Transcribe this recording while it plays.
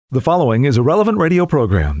The following is a relevant radio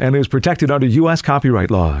program and is protected under U.S.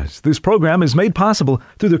 copyright laws. This program is made possible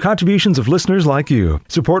through the contributions of listeners like you.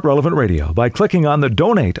 Support Relevant Radio by clicking on the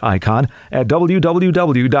donate icon at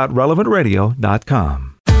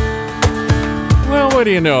www.relevantradio.com. Well, what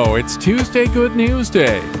do you know? It's Tuesday Good News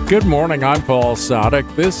Day. Good morning, I'm Paul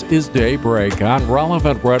Sadek. This is Daybreak on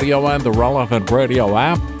Relevant Radio and the Relevant Radio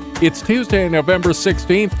app. It's Tuesday, November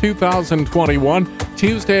 16th, 2021,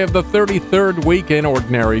 Tuesday of the 33rd week in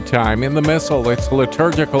Ordinary Time. In the Missal, it's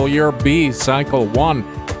Liturgical Year B, Cycle 1.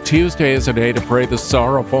 Tuesday is a day to pray the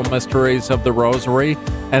sorrowful mysteries of the Rosary,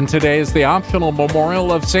 and today is the optional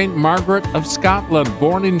memorial of St. Margaret of Scotland.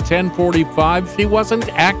 Born in 1045, she wasn't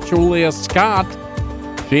actually a Scot.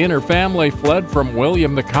 She and her family fled from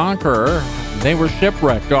William the Conqueror. They were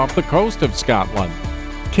shipwrecked off the coast of Scotland.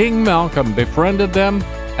 King Malcom befriended them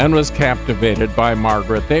and was captivated by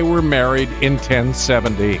Margaret. They were married in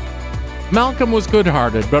 1070. Malcolm was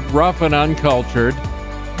good-hearted but rough and uncultured,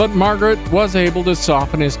 but Margaret was able to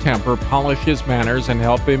soften his temper, polish his manners, and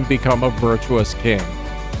help him become a virtuous king.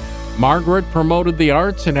 Margaret promoted the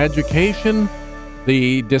arts and education,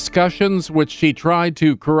 the discussions which she tried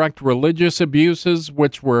to correct religious abuses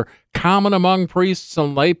which were common among priests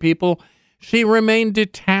and lay people. She remained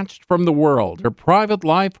detached from the world. Her private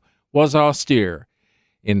life was austere.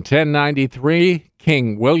 In 1093,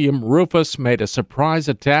 King William Rufus made a surprise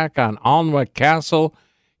attack on Alnwick Castle.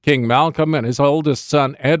 King Malcolm and his oldest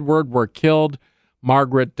son Edward were killed.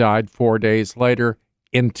 Margaret died 4 days later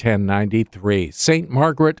in 1093. St.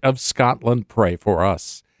 Margaret of Scotland, pray for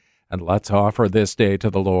us. And let's offer this day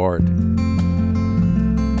to the Lord.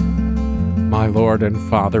 My Lord and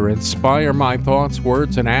Father, inspire my thoughts,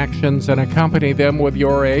 words, and actions, and accompany them with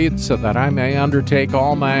your aid, so that I may undertake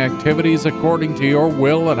all my activities according to your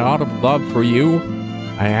will and out of love for you.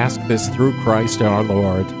 I ask this through Christ our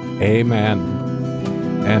Lord. Amen.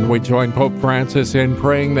 And we join Pope Francis in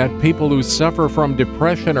praying that people who suffer from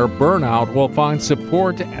depression or burnout will find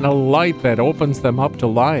support and a light that opens them up to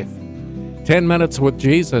life. 10 Minutes with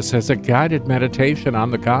Jesus is a guided meditation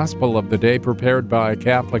on the gospel of the day prepared by a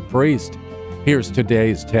Catholic priest. Here's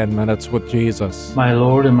today's 10 Minutes with Jesus. My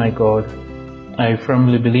Lord and my God, I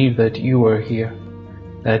firmly believe that you are here,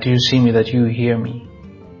 that you see me, that you hear me.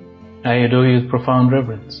 I adore you with profound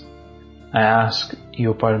reverence. I ask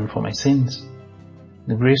your pardon for my sins,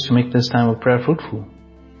 the grace to make this time of prayer fruitful.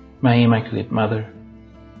 My Immaculate Mother,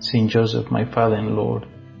 Saint Joseph, my Father and Lord,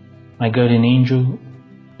 my guardian angel,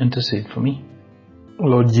 intercede for me.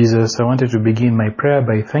 Lord Jesus, I wanted to begin my prayer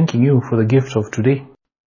by thanking you for the gift of today,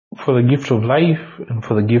 for the gift of life and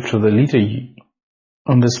for the gift of the liturgy,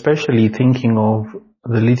 and especially thinking of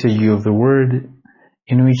the liturgy of the Word,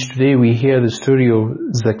 in which today we hear the story of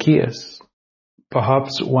Zacchaeus,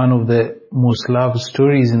 perhaps one of the most loved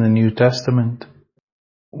stories in the New Testament.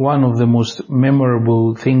 One of the most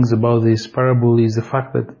memorable things about this parable is the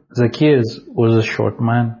fact that Zacchaeus was a short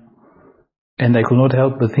man, and I could not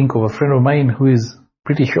help but think of a friend of mine who is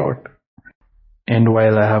pretty short. And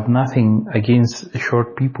while I have nothing against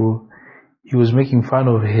short people, he was making fun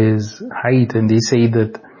of his height, and they say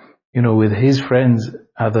that, with his friends,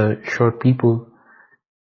 other short people,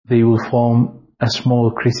 they will form a small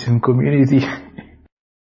Christian community.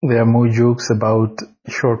 There are more jokes about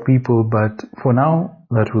short people, but for now,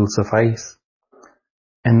 that will suffice.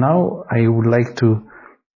 And now I would like to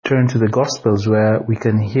turn to the Gospels, where we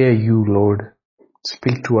can hear you, Lord,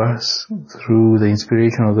 speak to us through the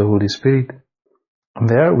inspiration of the Holy Spirit. And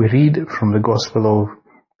there we read from the Gospel of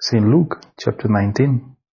St. Luke, chapter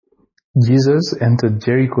 19. Jesus entered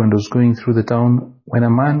Jericho and was going through the town when a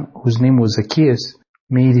man whose name was Zacchaeus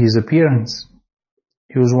made his appearance.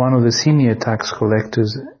 He was one of the senior tax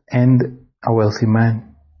collectors and a wealthy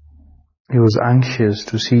man. He was anxious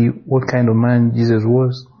to see what kind of man Jesus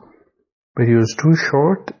was, but he was too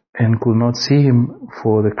short and could not see him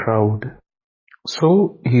for the crowd.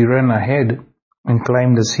 So he ran ahead and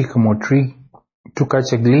climbed a sycamore tree to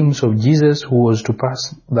catch a glimpse of Jesus, who was to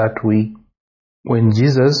pass that way. When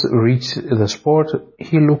Jesus reached the spot,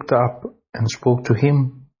 he looked up and spoke to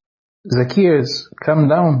him. "Zacchaeus, come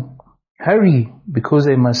down. Hurry, because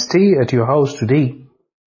I must stay at your house today."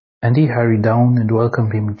 And he hurried down and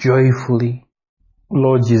welcomed him joyfully.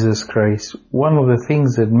 Lord Jesus Christ, one of the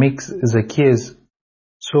things that makes Zacchaeus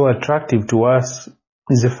so attractive to us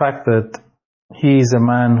is the fact that he is a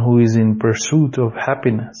man who is in pursuit of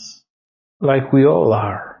happiness, like we all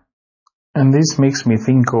are. And this makes me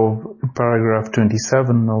think of paragraph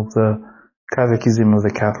 27 of the Catechism of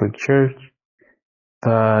the Catholic Church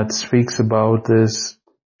that speaks about this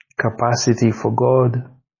capacity for God,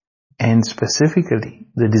 and specifically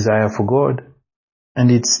the desire for God. And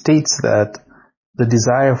it states that the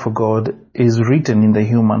desire for God is written in the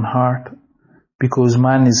human heart, because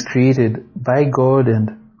man is created by God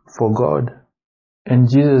and for God. And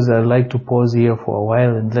Jesus, I'd like to pause here for a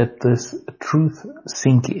while and let this truth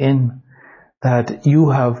sink in, that you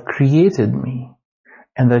have created me,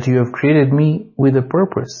 and that you have created me with a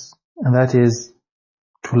purpose, and that is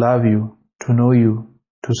to love you, to know you,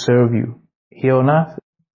 to serve you here on earth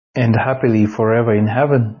and happily forever in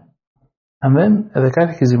heaven. And then the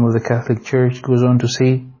Catechism of the Catholic Church goes on to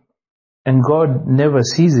say, and God never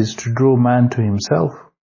ceases to draw man to himself.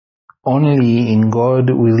 Only in God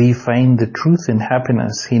will he find the truth and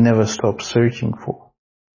happiness he never stops searching for.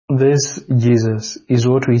 This Jesus is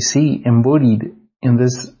what we see embodied in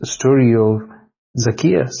this story of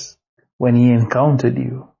Zacchaeus when he encountered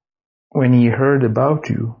you, when he heard about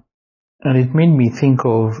you. And it made me think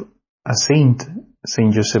of a saint,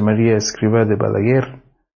 Saint Josemaria Escrivá de Balaguer,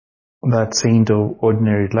 that saint of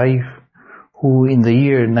ordinary life, who in the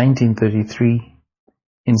year 1933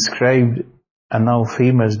 inscribed a now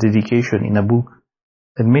famous dedication in a book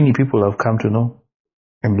that many people have come to know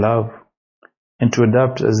and love and to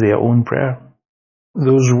adopt as their own prayer.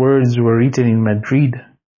 Those words were written in Madrid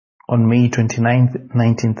on May 29,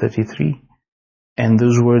 1933, and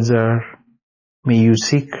those words are, may you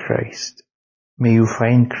seek Christ, may you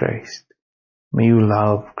find Christ, may you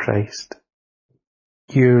love Christ.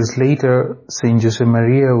 Years later, Saint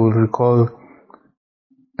Josemaria will recall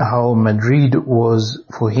how Madrid was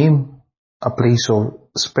for him a place of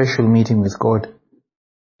special meeting with God.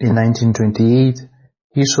 In 1928,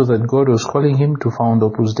 he saw that God was calling him to found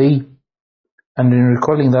Opus Dei, and in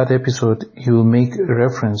recalling that episode, he will make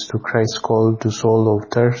reference to Christ's call to Saul of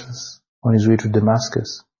Tarsus on his way to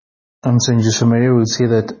Damascus. And Saint Josemaria will say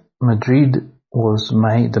that Madrid was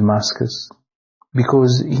my Damascus,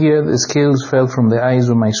 because here the scales fell from the eyes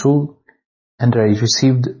of my soul, and I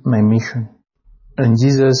received my mission. And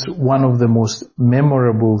Jesus, one of the most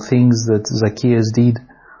memorable things that Zacchaeus did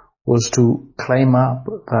was to climb up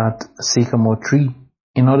that sycamore tree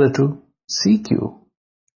in order to seek you.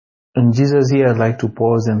 And Jesus, here I'd like to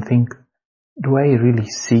pause and think, do I really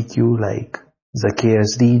seek you like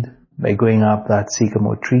Zacchaeus did by going up that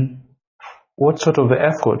sycamore tree? What sort of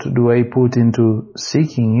effort do I put into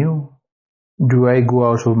seeking you? Do I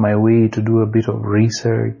go out of my way to do a bit of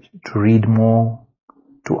research, to read more,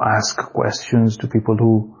 to ask questions to people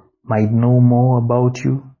who might know more about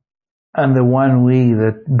you? And the one way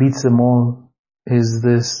that beats them all is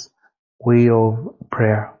this way of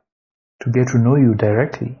prayer, to get to know you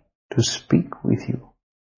directly, to speak with you.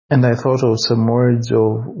 And I thought of some words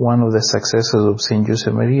of one of the successors of Saint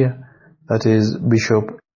Josemaria, that is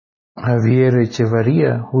Bishop Javier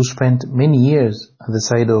Echevarria, who spent many years at the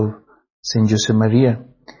side of Saint Josemaria.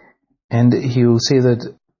 And he will say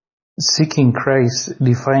that seeking Christ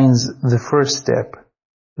defines the first step.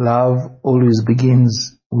 Love always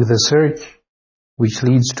begins with a search, which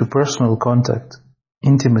leads to personal contact,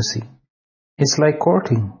 intimacy. It's like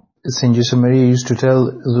courting. Saint Josemaria used to tell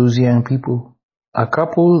those young people, a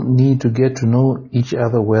couple need to get to know each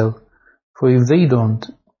other well, for if they don't,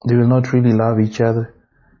 they will not really love each other,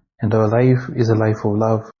 and our life is a life of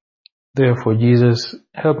love. Therefore, Jesus,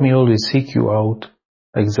 help me always seek you out,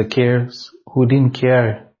 like Zacchaeus, who didn't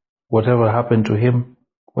care whatever happened to him,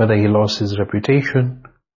 whether he lost his reputation,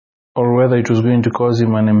 or whether it was going to cause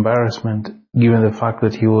him an embarrassment, given the fact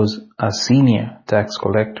that he was a senior tax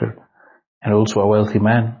collector and also a wealthy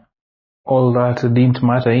man. All that didn't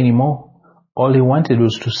matter anymore. All he wanted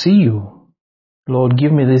was to see you. Lord,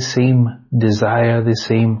 give me this same desire, this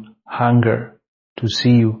same hunger to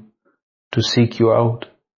see you, to seek you out.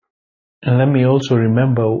 And let me also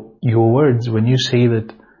remember your words when you say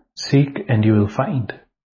that seek and you will find.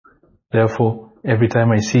 Therefore, every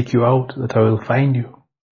time I seek you out, that I will find you.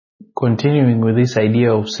 Continuing with this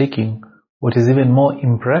idea of seeking, what is even more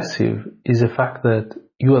impressive is the fact that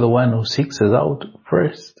you are the one who seeks us out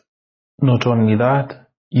first. Not only that,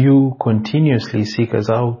 you continuously seek us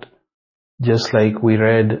out, just like we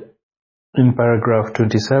read in paragraph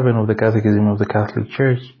 27 of the Catechism of the Catholic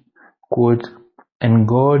Church, quote, and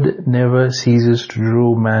God never ceases to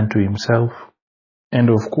draw man to himself, end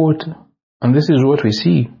of quote. And this is what we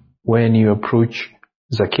see when you approach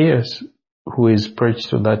Zacchaeus, who is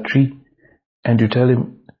perched on that tree, and you tell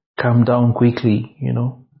him, come down quickly,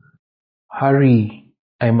 hurry,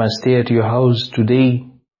 I must stay at your house today.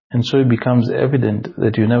 And so it becomes evident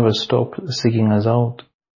that you never stop seeking us out.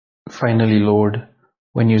 Finally, Lord,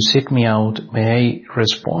 when you seek me out, may I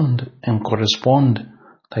respond and correspond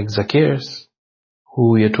like Zacchaeus,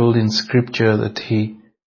 who we are told in Scripture that he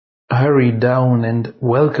hurried down and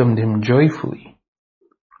welcomed him joyfully.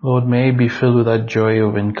 Lord, may I be filled with that joy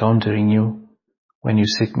of encountering you, when you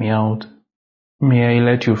seek me out. May I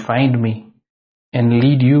let you find me and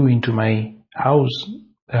lead you into my house,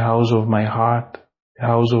 the house of my heart, the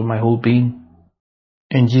house of my whole being.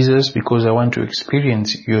 And Jesus, because I want to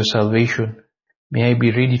experience your salvation, may I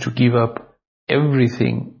be ready to give up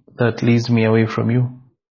everything that leads me away from you,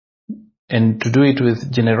 and to do it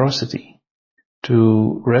with generosity,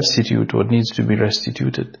 to restitute what needs to be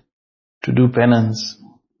restituted, to do penance,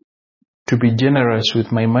 to be generous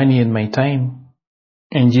with my money and my time.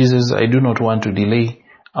 And Jesus, I do not want to delay.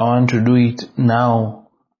 I want to do it now,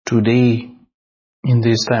 today, in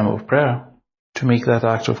this time of prayer, to make that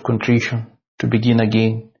act of contrition, to begin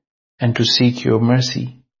again, and to seek your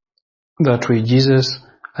mercy. That way, Jesus,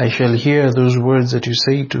 I shall hear those words that you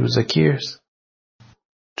say to Zacchaeus.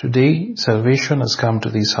 Today, salvation has come to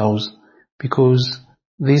this house, because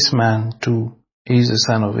this man too is a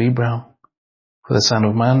son of Abraham. For the Son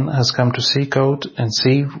of Man has come to seek out and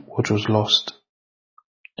save what was lost.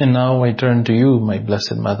 And now I turn to you, my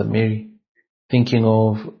Blessed Mother Mary, thinking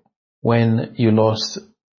of when you lost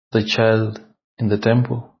the child in the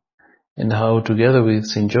temple, and how together with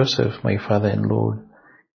Saint Joseph, my Father and Lord,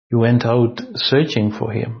 you went out searching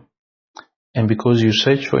for him. And because you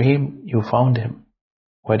searched for him, you found him.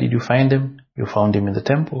 Where did you find him? You found him in the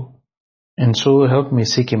temple. And so help me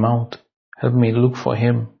seek him out. Help me look for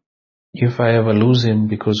him. If I ever lose him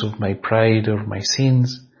because of my pride or my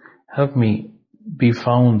sins, help me be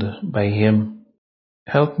found by him.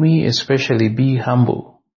 Help me especially be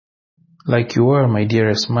humble, like you are, my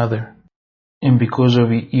dearest mother. And because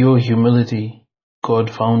of your humility, God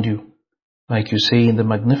found you. Like you say in the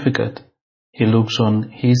Magnificat, he looks on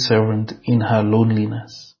his servant in her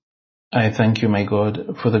loneliness. I thank you, my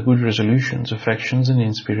God, for the good resolutions, affections, and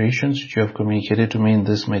inspirations which you have communicated to me in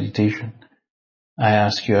this meditation. I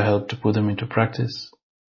ask your help to put them into practice.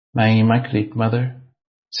 My Immaculate Mother,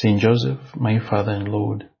 Saint Joseph, my Father and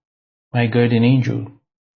Lord, my guardian angel,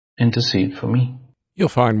 intercede for me. You'll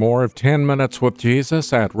find more of 10 Minutes with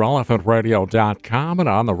Jesus at relevantradio.com and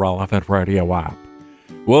on the Relevant Radio app.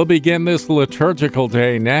 We'll begin this liturgical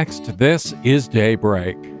day next. This is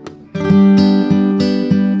Daybreak.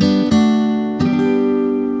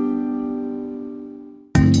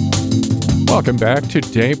 Welcome back to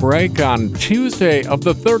Daybreak on Tuesday of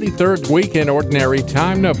the 33rd week in Ordinary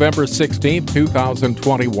Time, November 16th,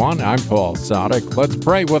 2021. I'm Paul Sadek. Let's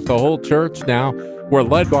pray with the whole church now. We're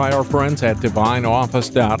led by our friends at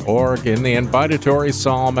divineoffice.org in the invitatory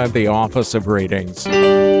psalm and the office of readings.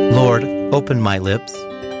 Lord, open my lips,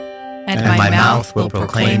 and my mouth will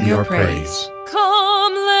proclaim your praise.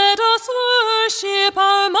 Come, let us worship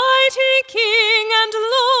our mighty King and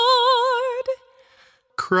Lord.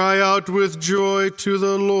 Cry out with joy to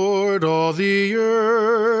the Lord, all the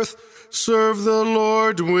earth. Serve the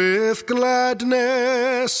Lord with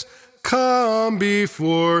gladness. Come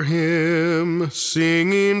before him,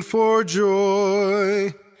 singing for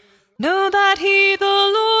joy. Know that he, the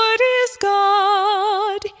Lord, is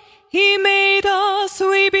God. He made us,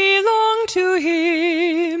 we belong to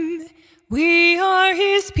him. We are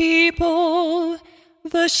his people,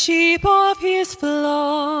 the sheep of his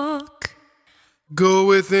flock. Go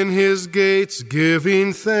within his gates,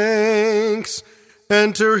 giving thanks.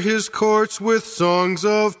 Enter his courts with songs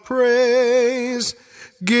of praise.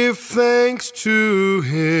 Give thanks to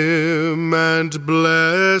him and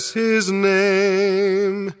bless his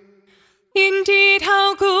name. Indeed,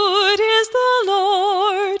 how good is the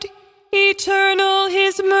Lord, eternal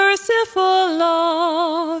his merciful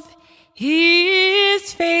love. He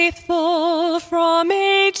is faithful from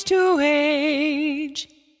age to age.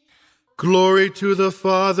 Glory to the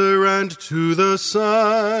Father and to the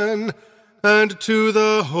Son and to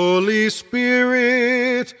the Holy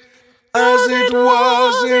Spirit, as it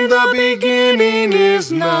was in the beginning,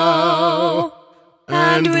 is now,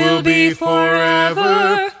 and will be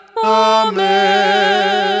forever.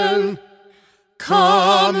 Amen.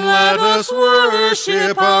 Come, let us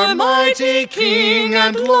worship our mighty King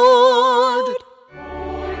and Lord.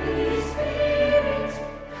 Holy Spirit,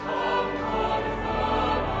 come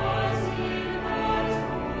confirm us in that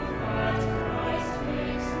truth that Christ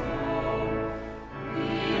makes known.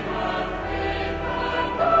 We have faith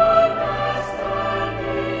and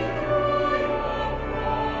understanding through your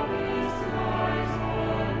promised lives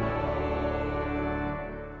unknown.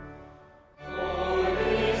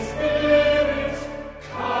 Holy Spirit,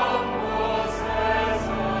 come possess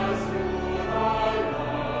us through the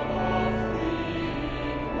love of thee.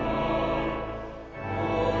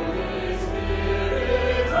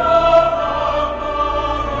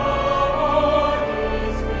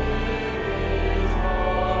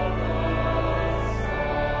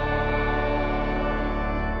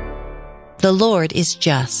 The Lord is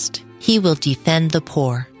just. He will defend the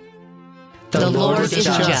poor. The Lord is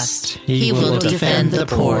just. He will defend the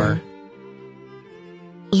poor.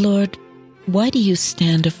 Lord, why do you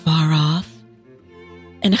stand afar off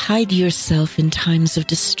and hide yourself in times of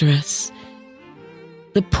distress?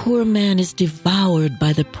 The poor man is devoured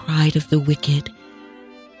by the pride of the wicked.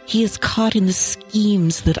 He is caught in the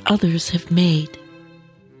schemes that others have made.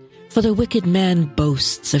 For the wicked man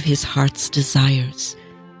boasts of his heart's desires.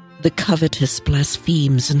 The covetous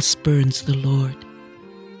blasphemes and spurns the Lord.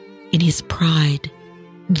 In his pride,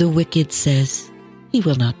 the wicked says, "He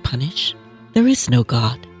will not punish. There is no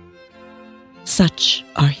God." Such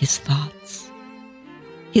are his thoughts.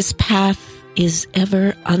 His path is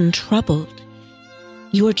ever untroubled.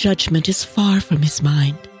 Your judgment is far from his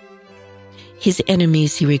mind. His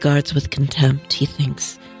enemies he regards with contempt. He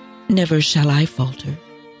thinks, "Never shall I falter.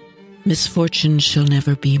 Misfortune shall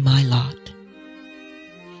never be my lot."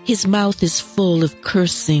 His mouth is full of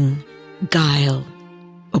cursing, guile,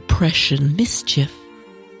 oppression, mischief,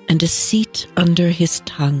 and deceit under his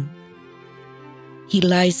tongue. He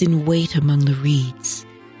lies in wait among the reeds.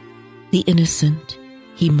 The innocent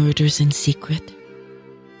he murders in secret.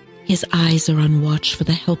 His eyes are on watch for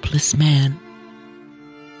the helpless man.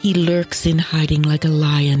 He lurks in hiding like a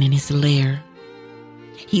lion in his lair.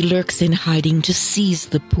 He lurks in hiding to seize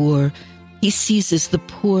the poor. He seizes the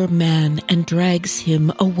poor man and drags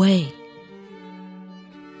him away.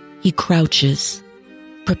 He crouches,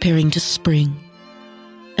 preparing to spring,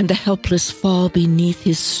 and the helpless fall beneath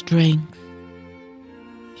his strength.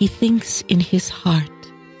 He thinks in his heart,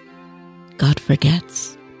 God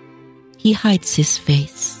forgets. He hides his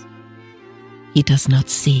face. He does not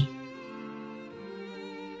see.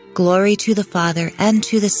 Glory to the Father, and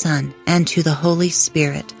to the Son, and to the Holy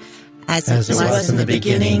Spirit, as it was in the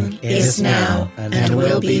beginning, is now, and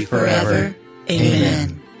will be forever.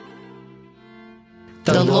 Amen.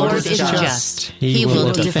 The Lord is just. He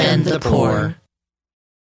will defend the poor.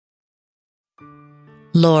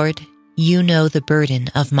 Lord, you know the burden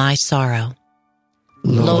of my sorrow.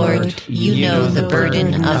 Lord, you know the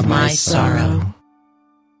burden of my sorrow.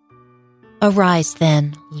 Arise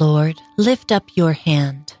then, Lord, lift up your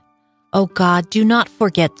hand. O God, do not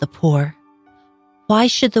forget the poor. Why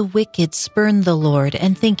should the wicked spurn the Lord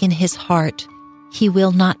and think in his heart, he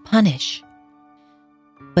will not punish?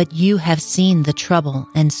 But you have seen the trouble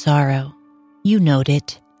and sorrow. You note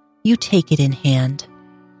it. You take it in hand.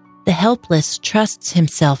 The helpless trusts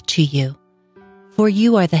himself to you, for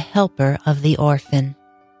you are the helper of the orphan.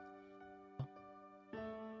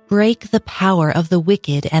 Break the power of the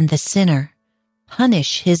wicked and the sinner.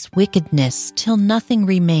 Punish his wickedness till nothing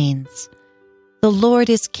remains. The Lord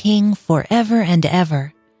is king forever and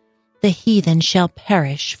ever. The heathen shall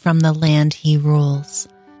perish from the land he rules.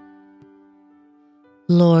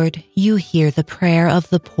 Lord, you hear the prayer of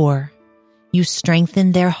the poor. You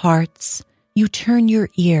strengthen their hearts. You turn your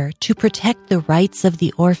ear to protect the rights of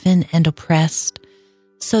the orphan and oppressed,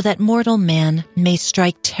 so that mortal man may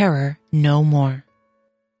strike terror no more.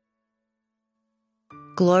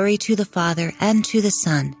 Glory to the Father, and to the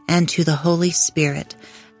Son, and to the Holy Spirit,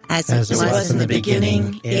 as it was in the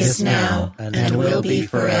beginning, is now, and will be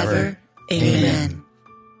forever. Amen.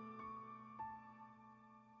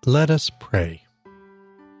 Let us pray.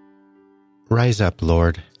 Rise up,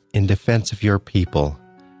 Lord, in defense of your people.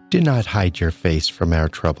 Do not hide your face from our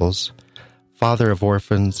troubles. Father of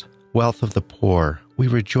orphans, wealth of the poor, we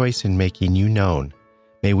rejoice in making you known.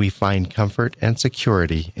 May we find comfort and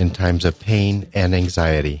security in times of pain and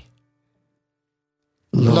anxiety.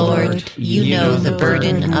 Lord, you know the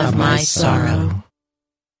burden of my sorrow.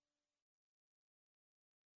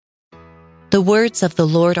 The words of the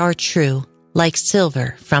Lord are true, like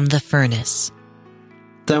silver from the furnace.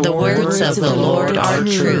 The words of the Lord are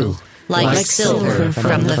true, like silver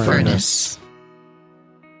from the furnace.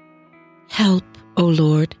 Help, O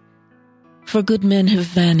Lord, for good men have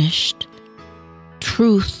vanished.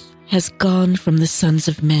 Truth has gone from the sons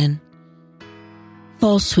of men.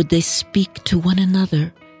 Falsehood they speak to one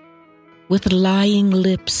another, with lying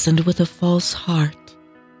lips and with a false heart.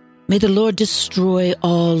 May the Lord destroy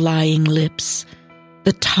all lying lips,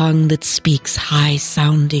 the tongue that speaks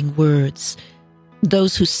high-sounding words,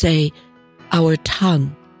 those who say, "Our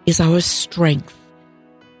tongue is our strength.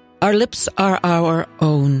 Our lips are our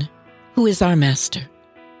own. Who is our master?"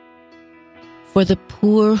 For the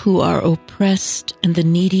poor who are oppressed and the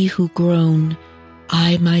needy who groan,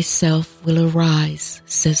 I myself will arise,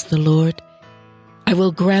 says the Lord. I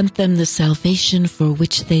will grant them the salvation for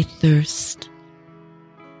which they thirst.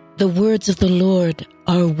 The words of the Lord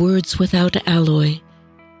are words without alloy,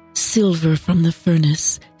 silver from the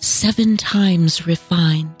furnace, 7 times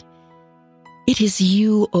refined. It is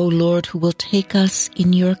you, O Lord, who will take us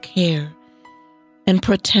in your care and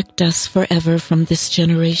protect us forever from this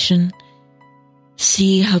generation.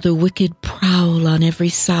 See how the wicked prowl on every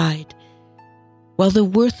side, while the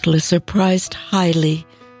worthless are prized highly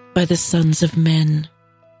by the sons of men.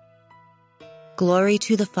 Glory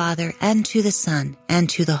to the Father, and to the Son, and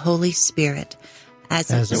to the Holy Spirit,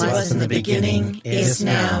 as it was in the beginning, is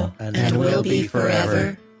now, and will be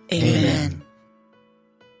forever. Amen.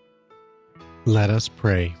 Let us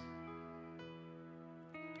pray.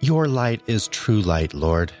 Your light is true light,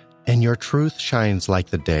 Lord, and your truth shines like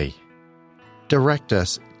the day. Direct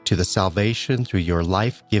us to the salvation through your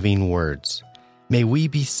life-giving words. May we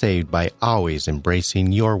be saved by always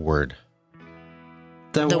embracing your word.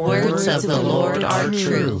 The words of the Lord are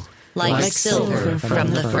true, like silver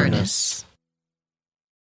from the furnace.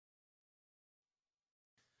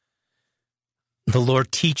 The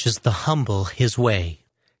Lord teaches the humble his way.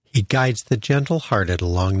 He guides the gentle-hearted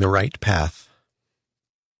along the right path.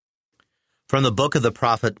 From the book of the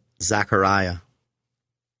prophet Zechariah.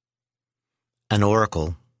 An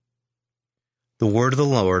oracle. The word of the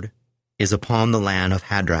Lord is upon the land of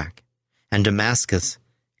Hadrach, and Damascus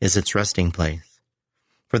is its resting place.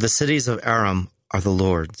 For the cities of Aram are the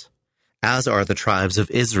Lord's, as are the tribes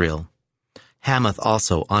of Israel. Hamath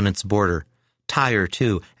also on its border, Tyre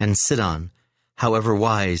too, and Sidon, however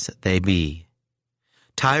wise they be.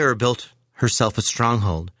 Tyre built herself a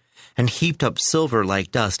stronghold, and heaped up silver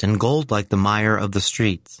like dust, and gold like the mire of the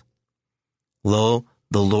streets. Lo,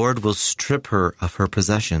 the Lord will strip her of her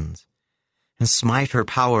possessions, and smite her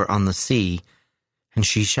power on the sea, and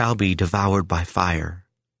she shall be devoured by fire.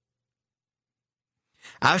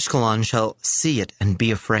 Ashkelon shall see it and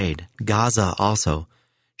be afraid, Gaza also,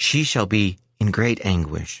 she shall be in great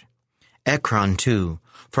anguish. Ekron too,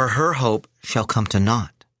 for her hope shall come to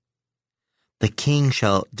naught. The king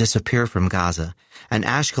shall disappear from Gaza, and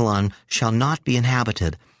Ashkelon shall not be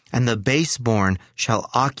inhabited, and the base-born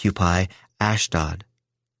shall occupy Ashdod.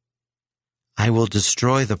 I will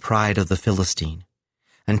destroy the pride of the Philistine,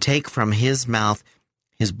 and take from his mouth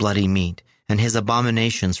his bloody meat, and his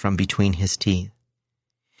abominations from between his teeth.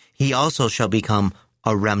 He also shall become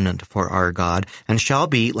a remnant for our God, and shall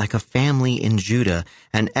be like a family in Judah,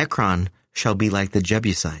 and Ekron shall be like the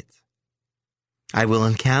Jebusites. I will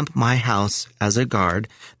encamp my house as a guard,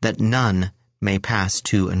 that none may pass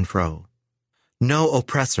to and fro. No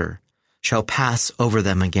oppressor shall pass over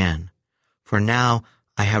them again, for now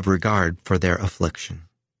I have regard for their affliction.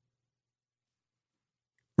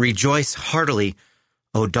 Rejoice heartily,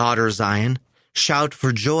 O daughter Zion. Shout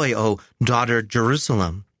for joy, O daughter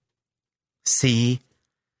Jerusalem. See,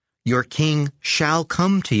 your king shall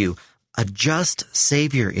come to you. A just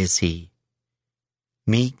Savior is he,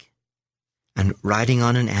 meek and riding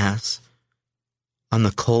on an ass, on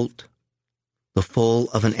the colt, the foal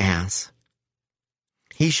of an ass.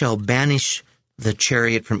 He shall banish the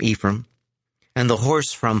chariot from Ephraim, and the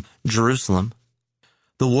horse from Jerusalem.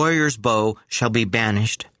 The warrior's bow shall be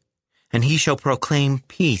banished, and he shall proclaim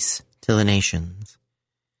peace to the nations.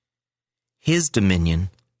 His dominion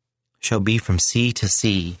shall be from sea to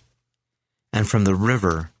sea, and from the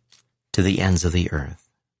river to the ends of the earth.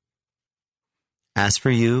 As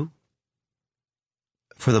for you,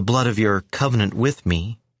 for the blood of your covenant with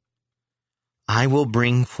me, I will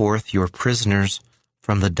bring forth your prisoners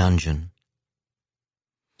from the dungeon.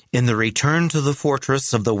 In the return to the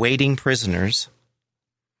fortress of the waiting prisoners,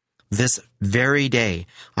 this very day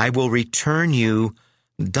I will return you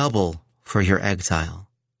double for your exile.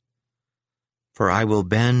 For I will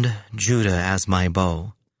bend Judah as my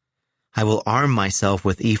bow. I will arm myself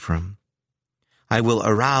with Ephraim. I will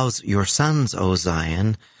arouse your sons, O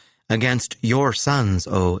Zion, against your sons,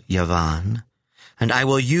 O Yavan, and I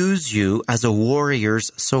will use you as a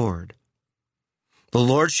warrior's sword. The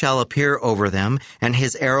Lord shall appear over them, and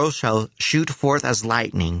his arrow shall shoot forth as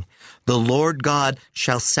lightning. The Lord God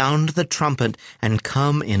shall sound the trumpet and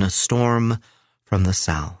come in a storm from the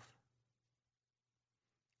south.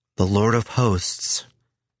 The Lord of hosts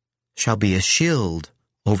shall be a shield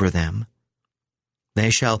over them.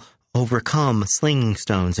 They shall overcome sling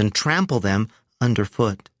stones and trample them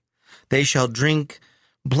underfoot. They shall drink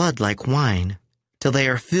blood like wine, till they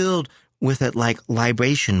are filled with it like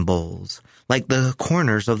libation bowls, like the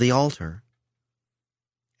corners of the altar.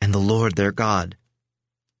 And the Lord their God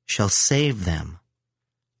shall save them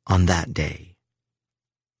on that day,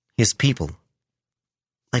 his people,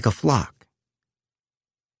 like a flock.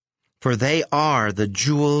 For they are the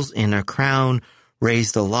jewels in a crown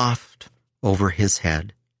raised aloft over his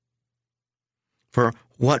head. For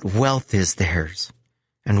what wealth is theirs,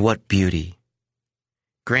 and what beauty!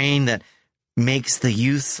 Grain that makes the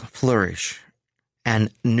youth flourish,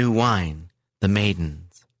 and new wine, the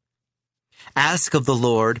maidens. Ask of the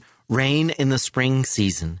Lord rain in the spring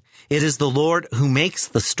season. It is the Lord who makes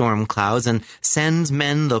the storm clouds and sends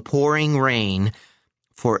men the pouring rain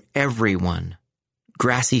for everyone,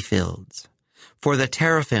 grassy fields. For the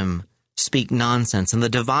teraphim speak nonsense, and the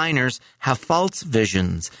diviners have false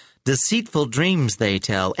visions. Deceitful dreams they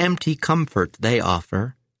tell, empty comfort they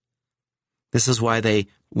offer. This is why they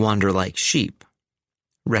wander like sheep,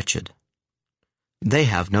 wretched. They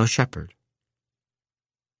have no shepherd.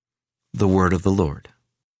 The word of the Lord.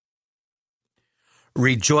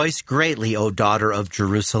 Rejoice greatly, O daughter of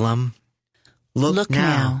Jerusalem. Look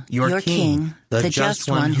now, your king, the just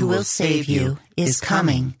one who will save you, is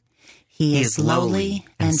coming. He is lowly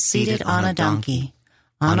and seated on a donkey,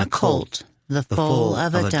 on a colt, the foal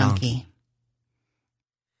of a donkey.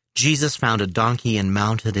 Jesus found a donkey and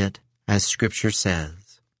mounted it, as Scripture says.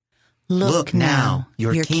 Look now,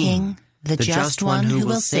 your king, the just one who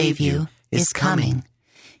will save you, is coming.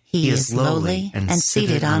 He is lowly and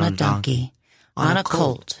seated on a donkey, on a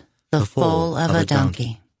colt, the foal of a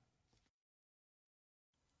donkey.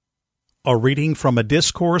 A reading from a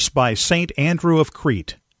discourse by St. Andrew of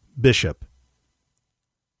Crete, Bishop.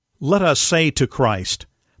 Let us say to Christ,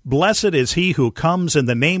 Blessed is he who comes in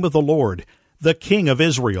the name of the Lord, the King of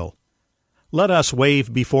Israel. Let us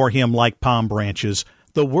wave before him like palm branches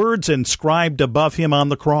the words inscribed above him on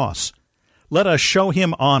the cross. Let us show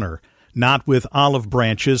him honor, not with olive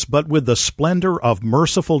branches, but with the splendor of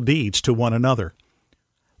merciful deeds to one another.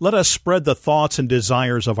 Let us spread the thoughts and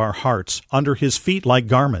desires of our hearts under his feet like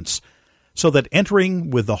garments, so that entering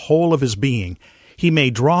with the whole of his being, he may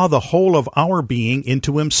draw the whole of our being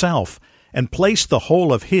into himself, and place the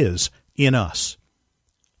whole of his in us.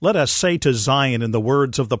 Let us say to Zion in the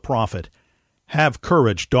words of the prophet, Have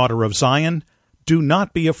courage, daughter of Zion, do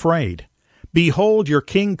not be afraid. Behold, your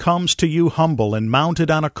king comes to you humble and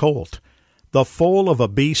mounted on a colt, the foal of a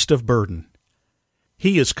beast of burden.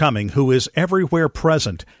 He is coming who is everywhere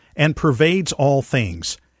present and pervades all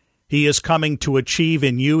things. He is coming to achieve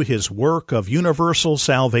in you his work of universal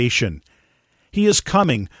salvation. He is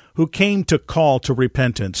coming who came to call to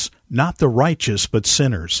repentance, not the righteous but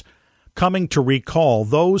sinners, coming to recall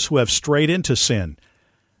those who have strayed into sin.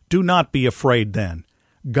 Do not be afraid then.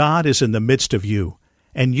 God is in the midst of you,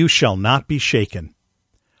 and you shall not be shaken.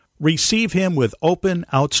 Receive him with open,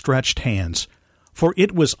 outstretched hands, for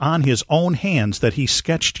it was on his own hands that he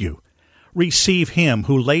sketched you. Receive him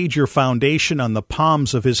who laid your foundation on the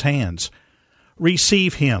palms of his hands.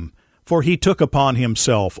 Receive him, for he took upon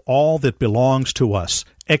himself all that belongs to us,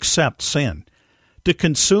 except sin, to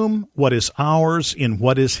consume what is ours in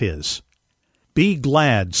what is his. Be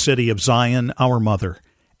glad, city of Zion, our mother,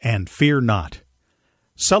 and fear not.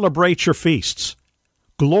 Celebrate your feasts.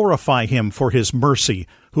 Glorify him for his mercy,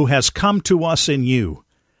 who has come to us in you.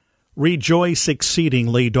 Rejoice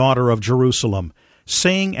exceedingly, daughter of Jerusalem.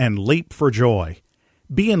 Sing and leap for joy.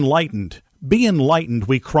 Be enlightened,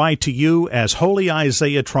 we cry to you, as holy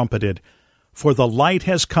Isaiah trumpeted. For the light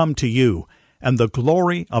has come to you, and the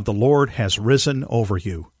glory of the Lord has risen over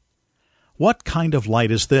you. What kind of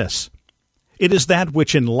light is this? It is that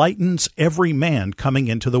which enlightens every man coming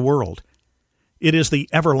into the world. It is the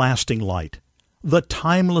everlasting light, the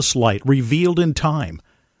timeless light revealed in time,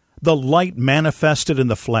 the light manifested in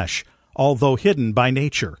the flesh, although hidden by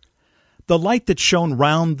nature, the light that shone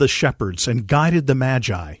round the shepherds and guided the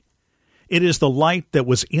Magi. It is the light that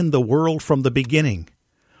was in the world from the beginning,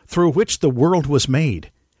 through which the world was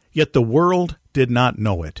made, yet the world did not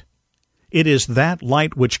know it. It is that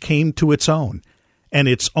light which came to its own, and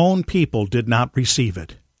its own people did not receive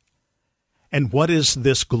it. And what is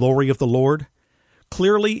this glory of the Lord?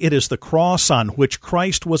 Clearly it is the cross on which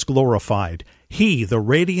Christ was glorified, he, the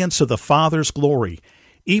radiance of the Father's glory,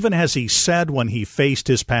 even as he said when he faced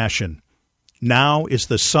his passion, Now is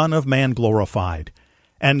the Son of Man glorified,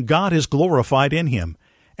 and God is glorified in him,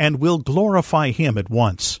 and will glorify him at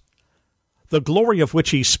once. The glory of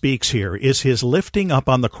which he speaks here is his lifting up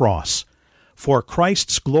on the cross, for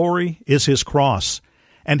Christ's glory is his cross,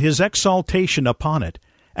 and his exaltation upon it,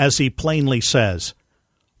 as he plainly says,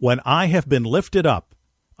 When I have been lifted up,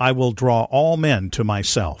 I will draw all men to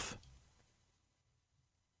myself.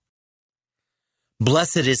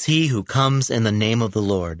 Blessed is he who comes in the name of the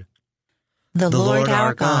Lord. The Lord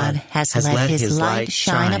our God has let his light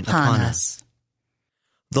shine upon us.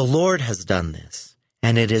 The Lord has done this,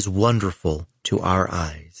 and it is wonderful to our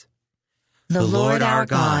eyes. The Lord our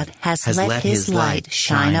God has let his light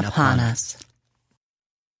shine upon us.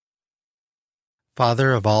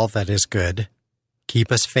 Father of all that is good,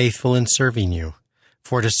 keep us faithful in serving you,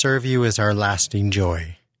 for to serve you is our lasting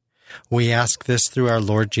joy. We ask this through our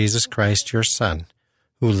Lord Jesus Christ, your Son,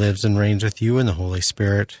 who lives and reigns with you in the Holy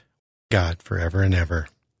Spirit, God, forever and ever.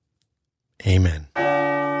 Amen.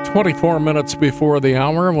 24 minutes before the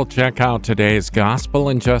hour, we'll check out today's gospel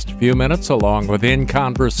in just a few minutes, along with In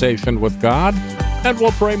Conversation with God, and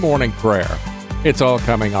we'll pray morning prayer. It's all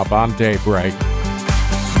coming up on Daybreak.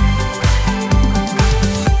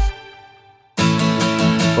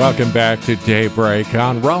 Welcome back to Daybreak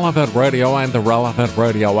on Relevant Radio and the Relevant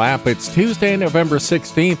Radio app. It's Tuesday, November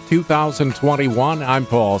 16th, 2021. I'm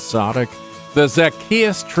Paul Sadek. The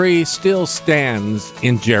Zacchaeus tree still stands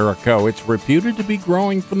in Jericho. It's reputed to be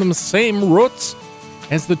growing from the same roots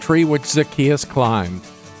as the tree which Zacchaeus climbed.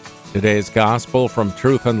 Today's gospel from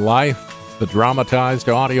Truth and Life, the dramatized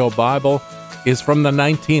audio Bible, is from the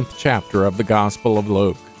 19th chapter of the Gospel of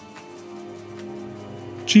Luke.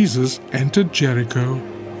 Jesus entered Jericho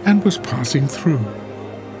and was passing through.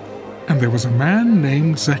 And there was a man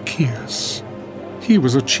named Zacchaeus. He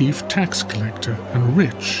was a chief tax collector and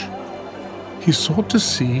rich. He sought to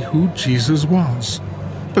see who Jesus was,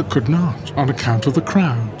 but could not on account of the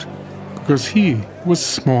crowd, because he was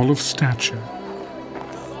small of stature.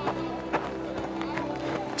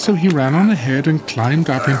 So he ran on ahead and climbed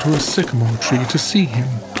up into a sycamore tree to see him,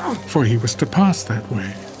 for he was to pass that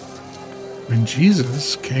way. When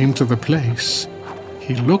Jesus came to the place,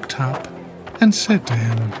 he looked up and said to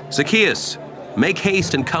him, "Zacchaeus, make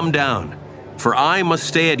haste and come down, for I must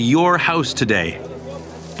stay at your house today."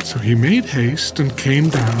 So he made haste and came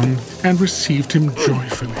down and received him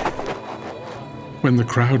joyfully. When the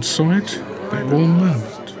crowd saw it, they all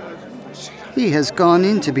murmured, "He has gone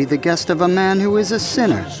in to be the guest of a man who is a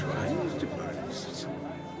sinner."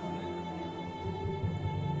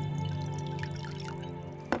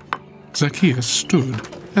 Zacchaeus stood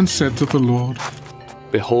and said to the Lord,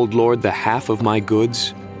 "Behold, Lord, the half of my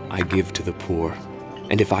goods I give to the poor,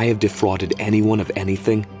 and if I have defrauded anyone of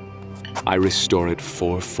anything, I restore it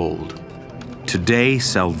fourfold." Today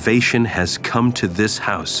salvation has come to this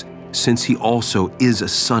house, since he also is a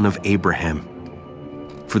son of Abraham.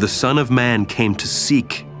 For the Son of Man came to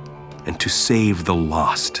seek and to save the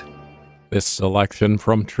lost. This selection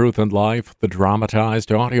from Truth and Life, the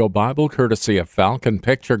dramatized audio Bible, courtesy of Falcon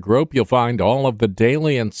Picture Group. You'll find all of the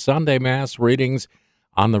daily and Sunday Mass readings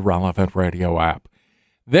on the Relevant Radio app.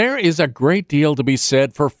 There is a great deal to be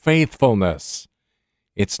said for faithfulness.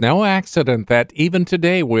 It's no accident that even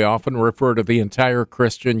today we often refer to the entire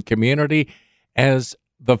Christian community as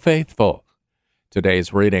the faithful.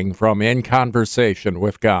 Today's reading from In Conversation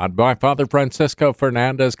with God by Father Francisco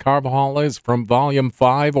Fernandez Carvajal is from Volume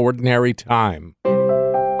 5, Ordinary Time.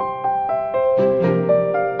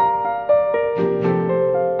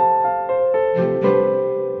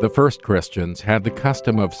 The first Christians had the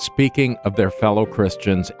custom of speaking of their fellow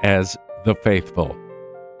Christians as the faithful.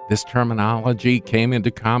 This terminology came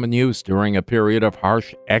into common use during a period of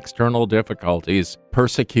harsh external difficulties,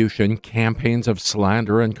 persecution, campaigns of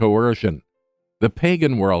slander, and coercion. The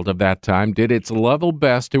pagan world of that time did its level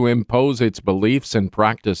best to impose its beliefs and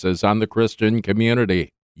practices on the Christian community,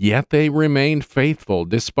 yet they remained faithful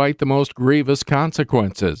despite the most grievous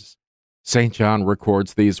consequences. St. John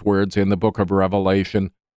records these words in the book of Revelation,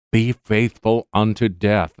 "Be faithful unto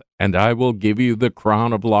death, and I will give you the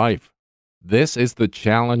crown of life." This is the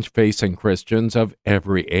challenge facing Christians of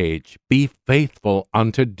every age. Be faithful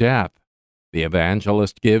unto death. The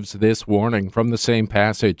evangelist gives this warning from the same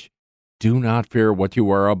passage. Do not fear what you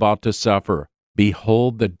are about to suffer.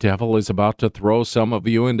 Behold, the devil is about to throw some of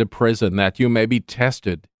you into prison that you may be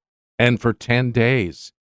tested, and for 10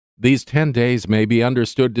 days. These 10 days may be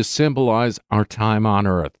understood to symbolize our time on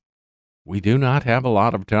earth. We do not have a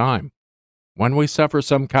lot of time. When we suffer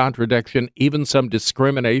some contradiction, even some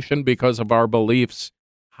discrimination because of our beliefs,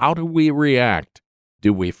 how do we react?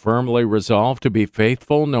 Do we firmly resolve to be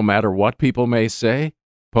faithful no matter what people may say?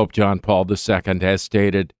 Pope John Paul II has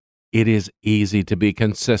stated, "It is easy to be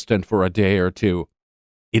consistent for a day or two.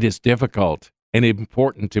 It is difficult and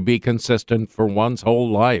important to be consistent for one's whole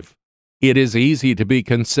life. It is easy to be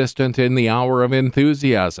consistent in the hour of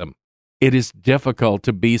enthusiasm. It is difficult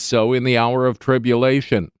to be so in the hour of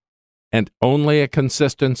tribulation. And only a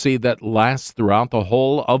consistency that lasts throughout the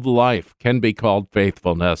whole of life can be called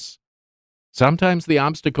faithfulness." Sometimes the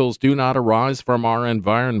obstacles do not arise from our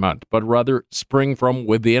environment, but rather spring from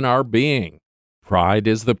within our being. Pride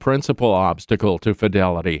is the principal obstacle to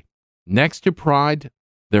fidelity. Next to pride,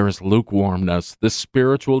 there is lukewarmness, the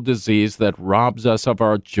spiritual disease that robs us of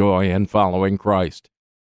our joy in following Christ.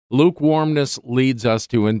 Lukewarmness leads us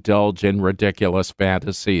to indulge in ridiculous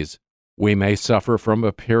fantasies. We may suffer from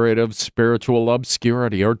a period of spiritual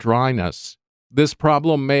obscurity or dryness. This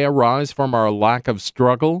problem may arise from our lack of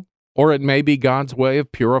struggle, or it may be God's way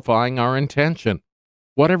of purifying our intention.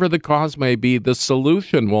 Whatever the cause may be, the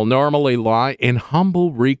solution will normally lie in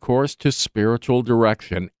humble recourse to spiritual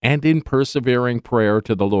direction and in persevering prayer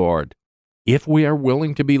to the Lord. If we are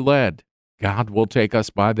willing to be led, God will take us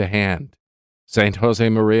by the hand. St.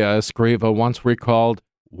 Josemaria Escriva once recalled,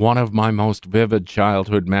 "One of my most vivid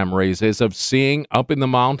childhood memories is of seeing up in the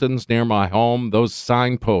mountains near my home those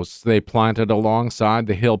signposts they planted alongside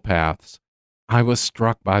the hill paths. I was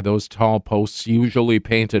struck by those tall posts usually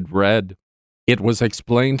painted red. It was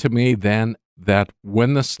explained to me then that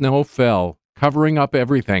when the snow fell, covering up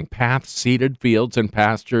everything, paths, seeded fields and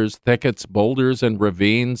pastures, thickets, boulders and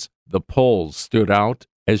ravines, the poles stood out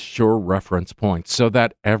as sure reference points so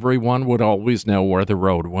that everyone would always know where the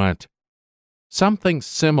road went." Something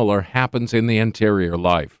similar happens in the interior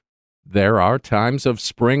life. There are times of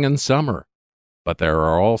spring and summer, but there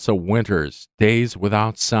are also winters, days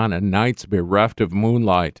without sun and nights bereft of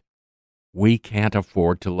moonlight. We can't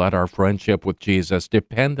afford to let our friendship with Jesus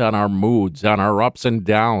depend on our moods, on our ups and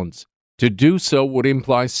downs. To do so would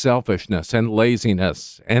imply selfishness and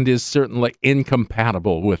laziness, and is certainly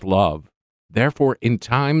incompatible with love. Therefore, in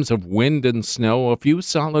times of wind and snow, a few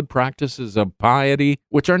solid practices of piety,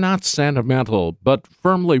 which are not sentimental, but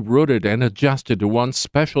firmly rooted and adjusted to one's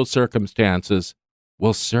special circumstances,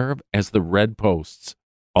 will serve as the red posts,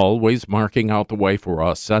 always marking out the way for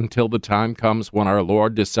us until the time comes when our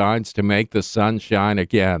Lord decides to make the sun shine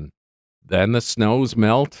again. Then the snows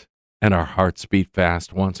melt, and our hearts beat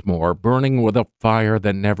fast once more, burning with a fire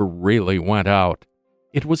that never really went out.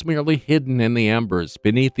 It was merely hidden in the embers,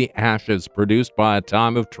 beneath the ashes produced by a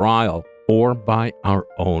time of trial, or by our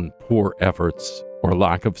own poor efforts or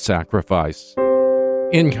lack of sacrifice.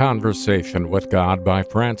 In Conversation with God by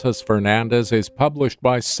Francis Fernandez is published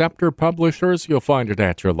by Scepter Publishers. You'll find it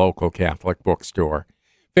at your local Catholic bookstore.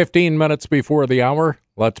 15 minutes before the hour,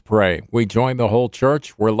 let's pray. We join the whole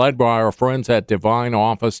church. We're led by our friends at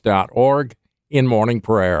divineoffice.org in morning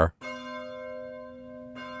prayer.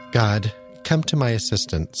 God, come to my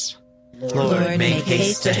assistance. Lord, make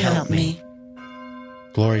haste to help me.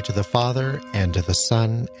 Glory to the Father, and to the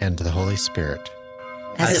Son, and to the Holy Spirit.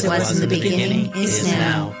 As it was in the beginning, is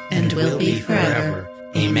now, and will be forever.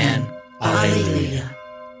 Amen. Alleluia.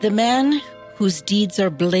 The man whose deeds are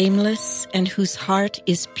blameless and whose heart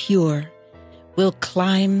is pure will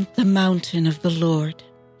climb the mountain of the Lord.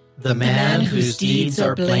 The man whose deeds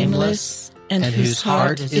are blameless and whose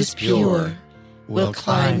heart is pure will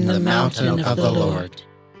climb the mountain of the Lord.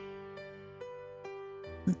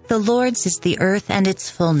 The Lord's is the earth and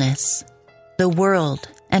its fullness, the world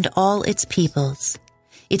and all its peoples.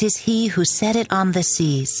 It is He who set it on the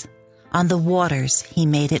seas. On the waters He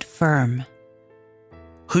made it firm.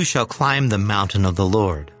 Who shall climb the mountain of the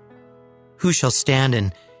Lord? Who shall stand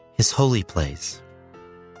in His holy place?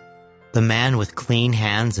 The man with clean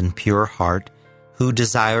hands and pure heart, who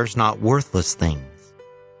desires not worthless things,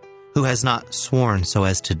 who has not sworn so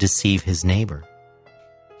as to deceive his neighbor.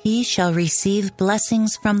 He shall receive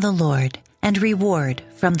blessings from the Lord and reward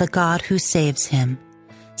from the God who saves him.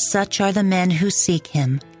 Such are the men who seek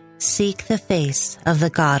Him, seek the face of the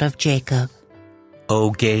God of Jacob. O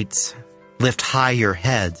gates, lift high your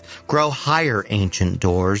heads, grow higher, ancient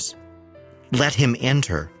doors. Let Him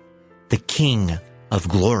enter, the King of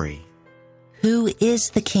glory. Who is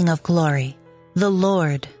the King of glory? The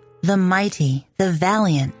Lord, the mighty, the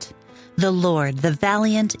valiant, the Lord, the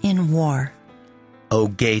valiant in war. O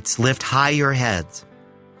gates, lift high your heads,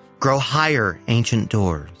 grow higher, ancient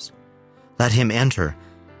doors. Let Him enter,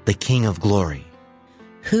 the King of glory.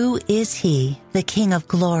 Who is He, the King of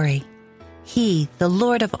glory? He, the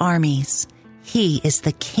Lord of armies. He is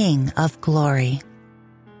the King of glory.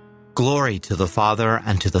 Glory to the Father,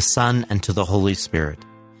 and to the Son, and to the Holy Spirit.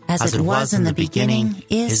 As it was in the beginning,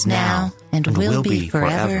 is now, and will be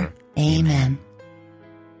forever. Amen.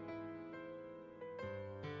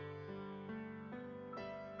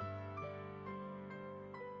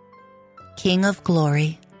 King of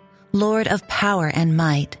glory, Lord of power and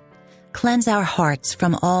might, cleanse our hearts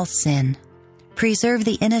from all sin. Preserve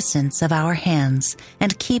the innocence of our hands,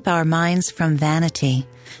 and keep our minds from vanity,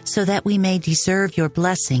 so that we may deserve your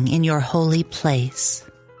blessing in your holy place.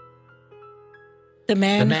 The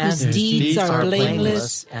man whose deeds are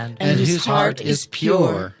blameless and whose heart is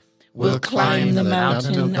pure will climb the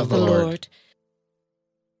mountain of the Lord.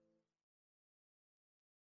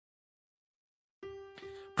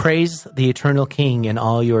 Praise the eternal King in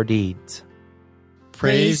all your deeds.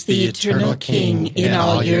 Praise the eternal King in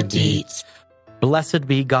all your deeds. Blessed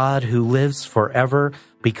be God who lives forever,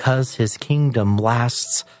 because His kingdom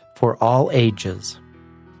lasts for all ages.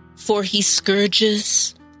 For He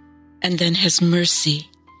scourges and then has mercy,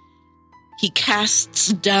 He casts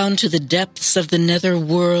down to the depths of the nether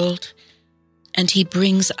world, and he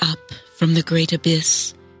brings up from the great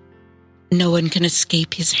abyss. No one can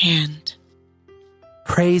escape his hand.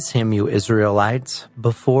 Praise him, you Israelites,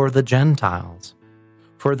 before the Gentiles.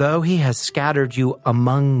 For though he has scattered you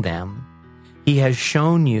among them, he has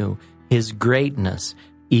shown you his greatness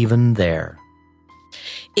even there.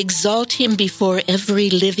 Exalt him before every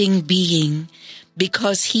living being,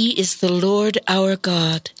 because he is the Lord our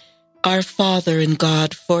God, our Father and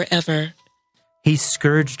God forever. He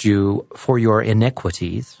scourged you for your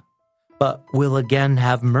iniquities, but will again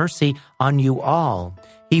have mercy on you all.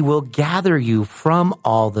 He will gather you from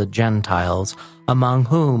all the Gentiles among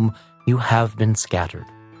whom you have been scattered.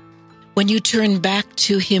 When you turn back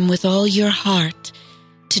to him with all your heart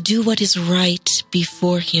to do what is right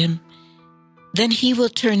before him, then he will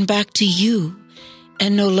turn back to you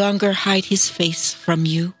and no longer hide his face from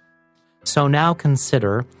you. So now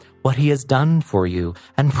consider what he has done for you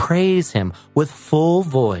and praise him with full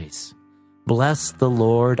voice. Bless the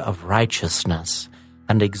Lord of righteousness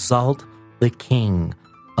and exalt the King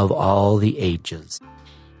of all the ages.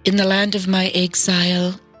 In the land of my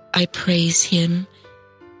exile, I praise him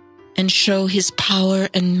and show his power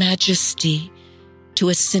and majesty to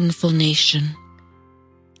a sinful nation.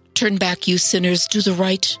 Turn back, you sinners, do the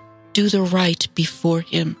right before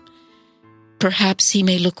him. Perhaps he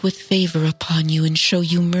may look with favor upon you and show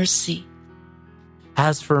you mercy.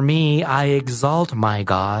 As for me, I exalt my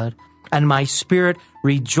God, and my spirit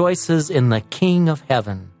rejoices in the King of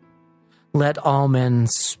heaven. Let all men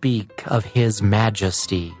speak of his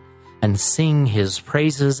majesty and sing his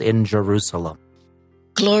praises in Jerusalem.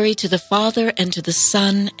 Glory to the Father, and to the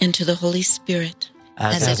Son, and to the Holy Spirit.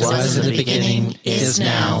 As it was in the beginning, is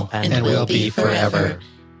now, and will be forever.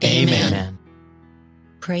 Amen.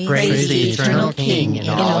 Praise the eternal King in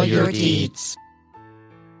all your deeds.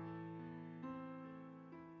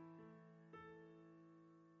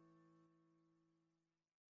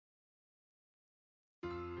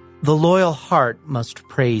 The loyal heart must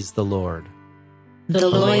praise the Lord. The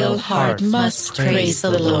loyal heart must praise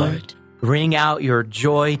the Lord. Ring out your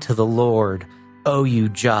joy to the Lord, O you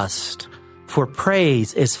just, for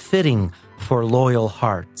praise is fitting for loyal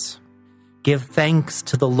hearts. Give thanks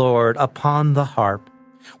to the Lord upon the harp.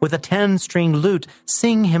 With a 10-string lute,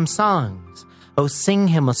 sing him songs. O sing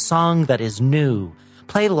him a song that is new.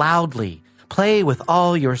 Play loudly, play with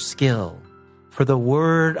all your skill. For the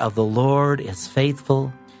word of the Lord is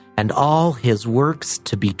faithful, and all his works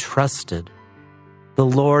to be trusted. The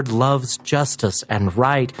Lord loves justice and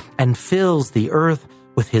right, and fills the earth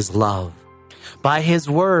with his love. By his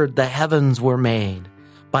word the heavens were made,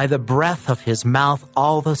 by the breath of his mouth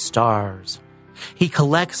all the stars. He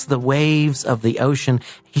collects the waves of the ocean,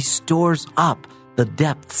 he stores up the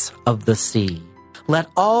depths of the sea. Let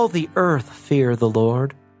all the earth fear the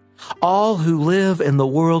Lord. All who live in the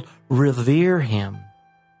world revere him.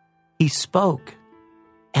 He spoke,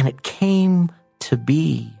 and it came to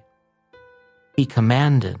be. He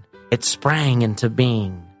commanded, it sprang into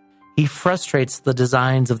being. He frustrates the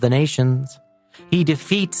designs of the nations. He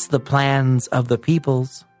defeats the plans of the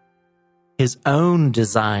peoples. His own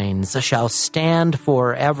designs shall stand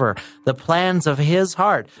forever, the plans of his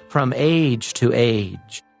heart from age to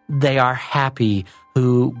age. They are happy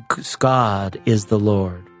whose God is the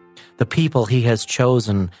Lord, the people he has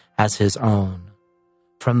chosen as his own.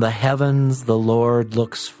 From the heavens the Lord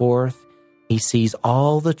looks forth, he sees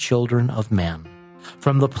all the children of men.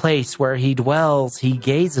 From the place where he dwells, he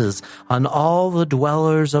gazes on all the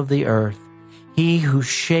dwellers of the earth. He who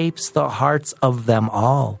shapes the hearts of them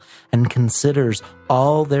all and considers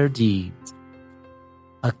all their deeds.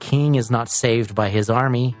 A king is not saved by his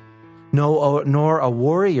army, nor a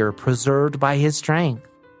warrior preserved by his strength.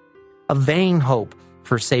 A vain hope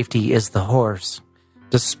for safety is the horse.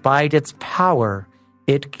 Despite its power,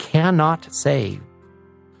 it cannot save.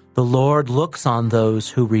 The Lord looks on those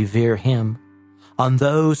who revere him, on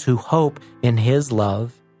those who hope in his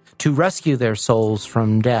love, to rescue their souls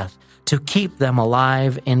from death, to keep them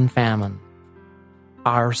alive in famine.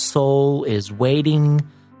 Our soul is waiting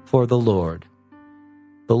for the Lord.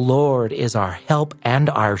 The Lord is our help and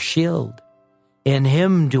our shield. In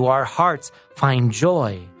him do our hearts find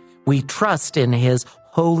joy. We trust in his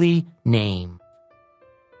holy name.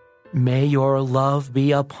 May your love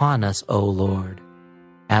be upon us, O Lord,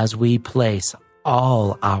 as we place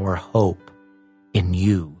all our hope in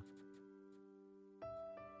you.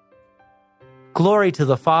 Glory to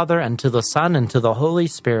the Father, and to the Son, and to the Holy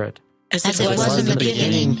Spirit. As it was in the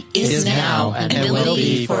beginning, is now, and will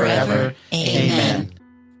be forever. Amen.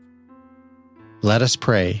 Let us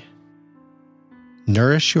pray.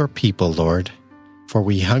 Nourish your people, Lord, for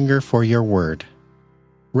we hunger for your word.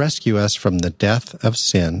 Rescue us from the death of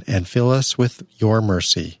sin and fill us with your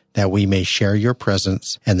mercy, that we may share your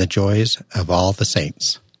presence and the joys of all the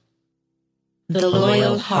saints. The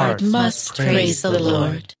loyal heart must praise the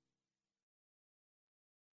Lord.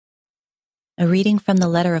 A reading from the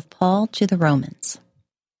letter of Paul to the Romans.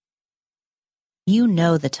 You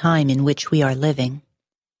know the time in which we are living.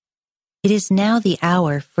 It is now the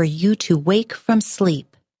hour for you to wake from sleep,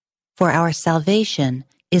 for our salvation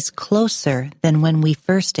is closer than when we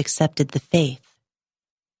first accepted the faith.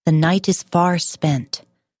 The night is far spent.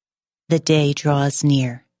 The day draws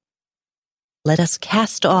near. Let us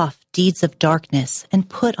cast off deeds of darkness and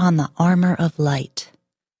put on the armor of light.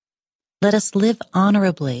 Let us live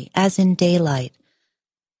honorably as in daylight,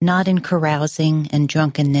 not in carousing and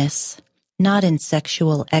drunkenness, not in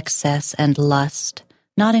sexual excess and lust,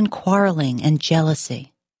 not in quarreling and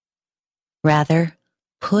jealousy. Rather,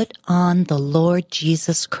 put on the Lord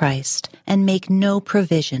Jesus Christ and make no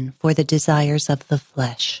provision for the desires of the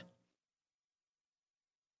flesh.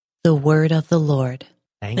 The word of the Lord.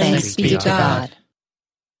 Thanks be to God.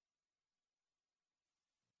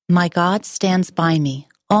 My God stands by me.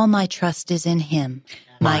 All my trust is in him.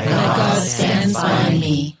 My God stands by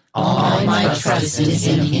me. All my trust is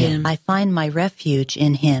in him. I find my refuge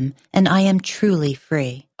in him, and I am truly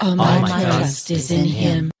free. All my trust is in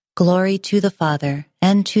him. Glory to the Father,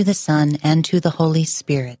 and to the Son, and to the Holy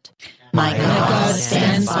Spirit. My God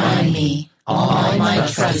stands by me. All my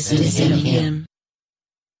trust is in him.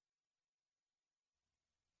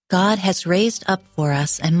 God has raised up for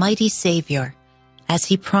us a mighty Savior, as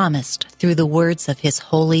he promised through the words of his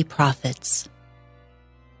holy prophets.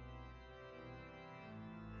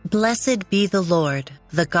 Blessed be the Lord,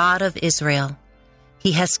 the God of Israel.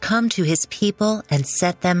 He has come to his people and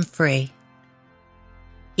set them free.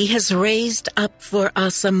 He has raised up for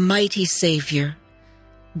us a mighty Savior,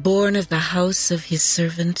 born of the house of his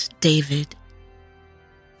servant David.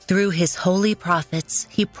 Through his holy prophets,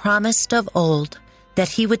 he promised of old that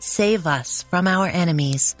he would save us from our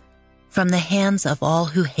enemies, from the hands of all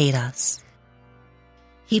who hate us.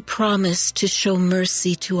 He promised to show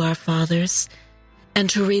mercy to our fathers and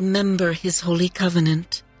to remember his holy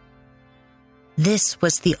covenant. This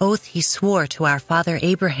was the oath he swore to our father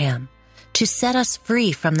Abraham, to set us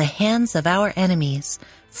free from the hands of our enemies,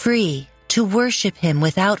 free to worship him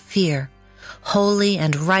without fear, holy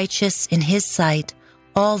and righteous in his sight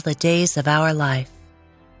all the days of our life.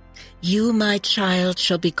 You, my child,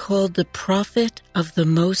 shall be called the prophet of the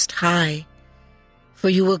Most High, for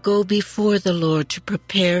you will go before the Lord to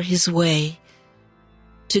prepare his way,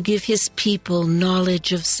 to give his people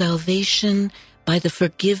knowledge of salvation by the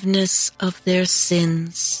forgiveness of their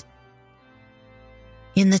sins.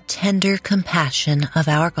 In the tender compassion of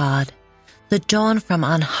our God, the dawn from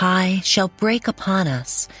on high shall break upon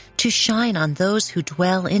us to shine on those who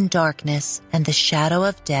dwell in darkness and the shadow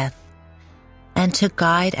of death, and to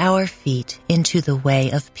guide our feet into the way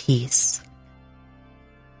of peace.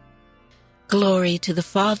 Glory to the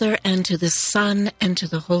Father, and to the Son, and to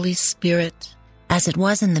the Holy Spirit. As it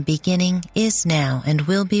was in the beginning, is now, and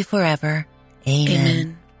will be forever. Amen.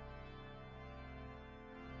 Amen.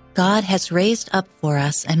 God has raised up for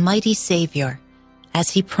us a mighty Savior,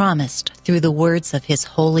 as he promised through the words of his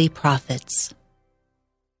holy prophets.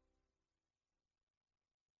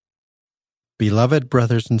 Beloved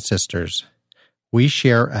brothers and sisters, we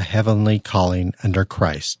share a heavenly calling under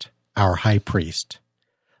Christ, our high priest.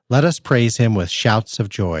 Let us praise him with shouts of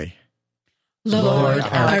joy. Lord,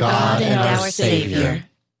 our God and our Savior.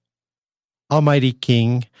 Almighty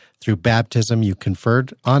King, through baptism you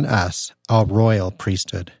conferred on us a royal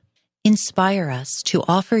priesthood. Inspire us to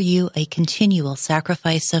offer you a continual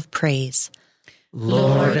sacrifice of praise.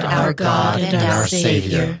 Lord, our God and our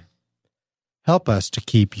Savior. Help us to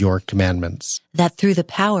keep your commandments, that through the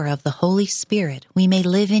power of the Holy Spirit we may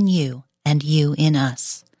live in you and you in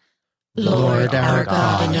us. Lord, our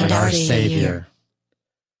God and our Savior.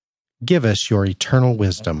 Give us your eternal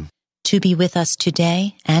wisdom, to be with us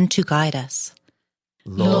today and to guide us.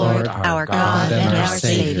 Lord, our God and our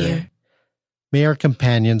Savior. May our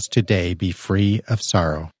companions today be free of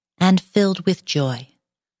sorrow and filled with joy.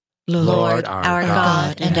 Lord, our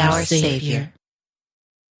God and our Savior.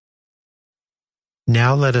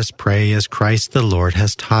 Now let us pray as Christ the Lord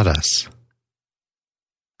has taught us.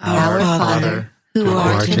 Our Father, who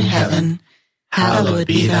art in heaven, hallowed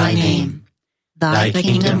be thy name. Thy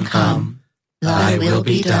kingdom come, thy will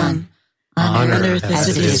be done, on earth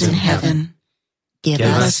as it is in heaven. Give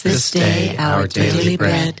us this day our daily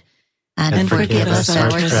bread, and forgive us our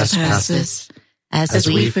trespasses, as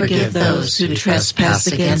we forgive those who trespass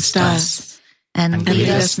against us. And lead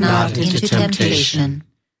us not into temptation,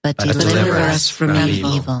 but deliver us from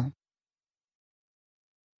evil.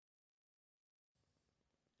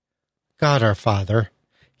 God our Father,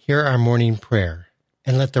 hear our morning prayer,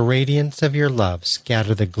 and let the radiance of your love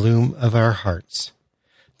scatter the gloom of our hearts.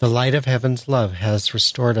 The light of heaven's love has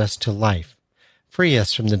restored us to life. Free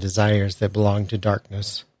us from the desires that belong to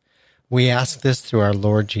darkness. We ask this through our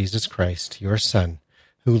Lord Jesus Christ, your Son,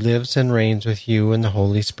 who lives and reigns with you in the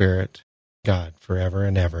Holy Spirit, God, forever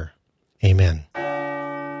and ever. Amen.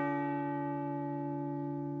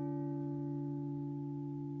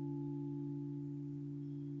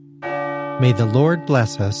 May the Lord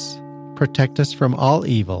bless us, protect us from all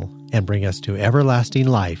evil, and bring us to everlasting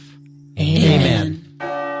life. Amen.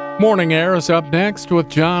 Morning Air is up next with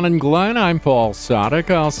John and Glenn. I'm Paul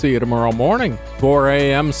Sadek. I'll see you tomorrow morning, 4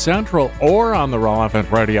 a.m. Central, or on the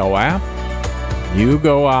Relevant Radio app. You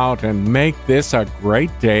go out and make this a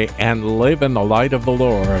great day and live in the light of the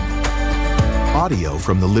Lord. Audio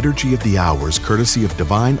from the Liturgy of the Hours, courtesy of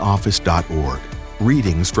divineoffice.org.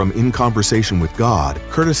 Readings from In Conversation with God,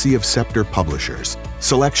 courtesy of Scepter Publishers.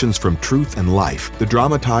 Selections from Truth and Life, the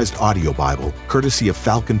dramatized audio Bible, courtesy of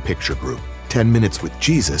Falcon Picture Group. 10 Minutes with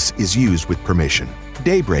Jesus is used with permission.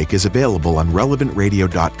 Daybreak is available on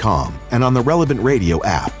relevantradio.com and on the Relevant Radio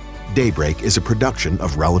app. Daybreak is a production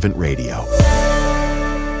of Relevant Radio.